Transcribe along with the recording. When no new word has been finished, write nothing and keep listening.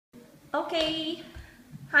Okay.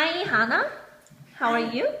 Hi, Hannah. How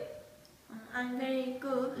are you? I'm very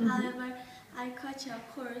good. However, I catch a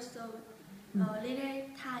course, so a little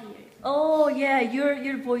tired. Oh yeah,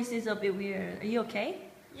 your voice is a bit weird. Are you okay?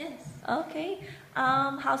 Yes, Okay.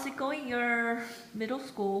 How's it going? Your middle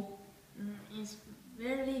school? it's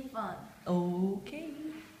really fun. Okay.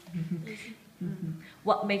 It's,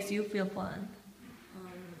 What makes you feel fun?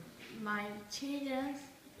 my children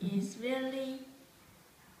is really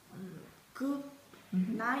good,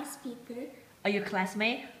 nice people. Are your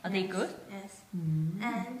classmates? Are they Yes, good? Yes.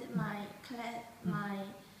 And my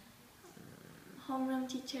homeroom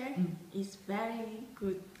teacher is very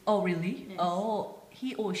good. Oh really? Yes. Oh,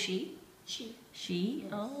 he or she? She. She?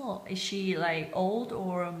 Yes. Oh, is she like old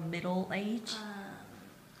or middle age?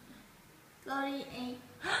 38.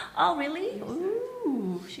 Oh really? Yes.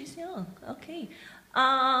 Ooh, she's young. Okay.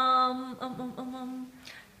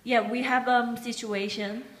 Yeah, we have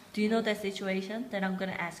situation. Do you know that situation that I'm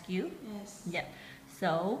gonna ask you? Yes. Yeah.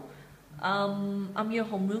 So, I'm your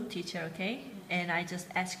homeroom teacher, okay? And I just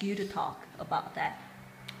ask you to talk about that.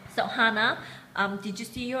 So Hannah, did you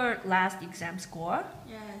see your last exam score?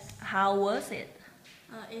 Yes. How was it?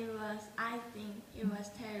 I think it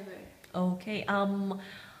was terrible. Okay.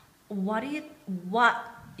 What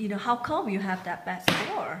how come you have that bad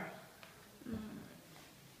score?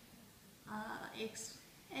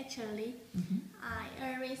 Actually, I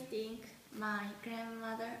always think my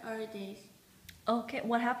grandmother always. Okay,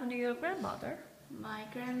 what happened to your grandmother? My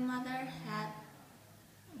grandmother had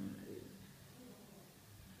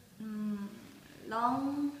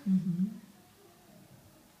lung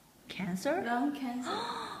Cancer? lung cancer.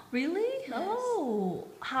 Really? Yes. Oh,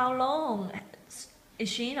 how long? Is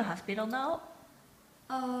she in a hospital now?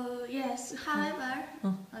 Oh yes. However,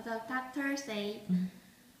 the doctor said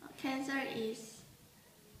cancer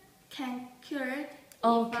can cured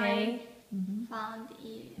Okay. if I found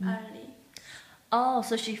it early. Oh,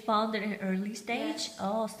 so she found it in early stage? Yes.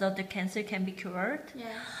 Oh, so the cancer can be cured?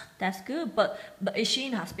 Yes. That's good. But is she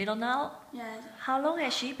in hospital now? Yes. How long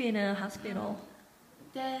has she been in a hospital?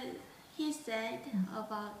 That he said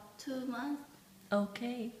about 2 months.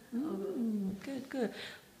 Okay. Good, good.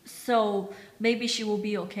 So maybe she will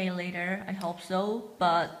be okay later. I hope so.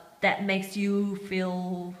 But that makes you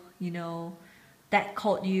feel, that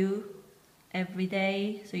caught you every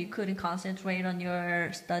day, so you couldn't concentrate on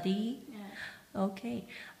your study. Yes. Okay.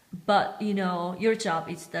 But your job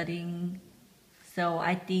is studying, so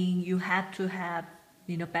I think you have to have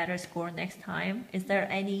better score next time. Is there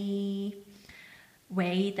any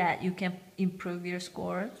way that you can improve your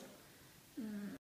scores?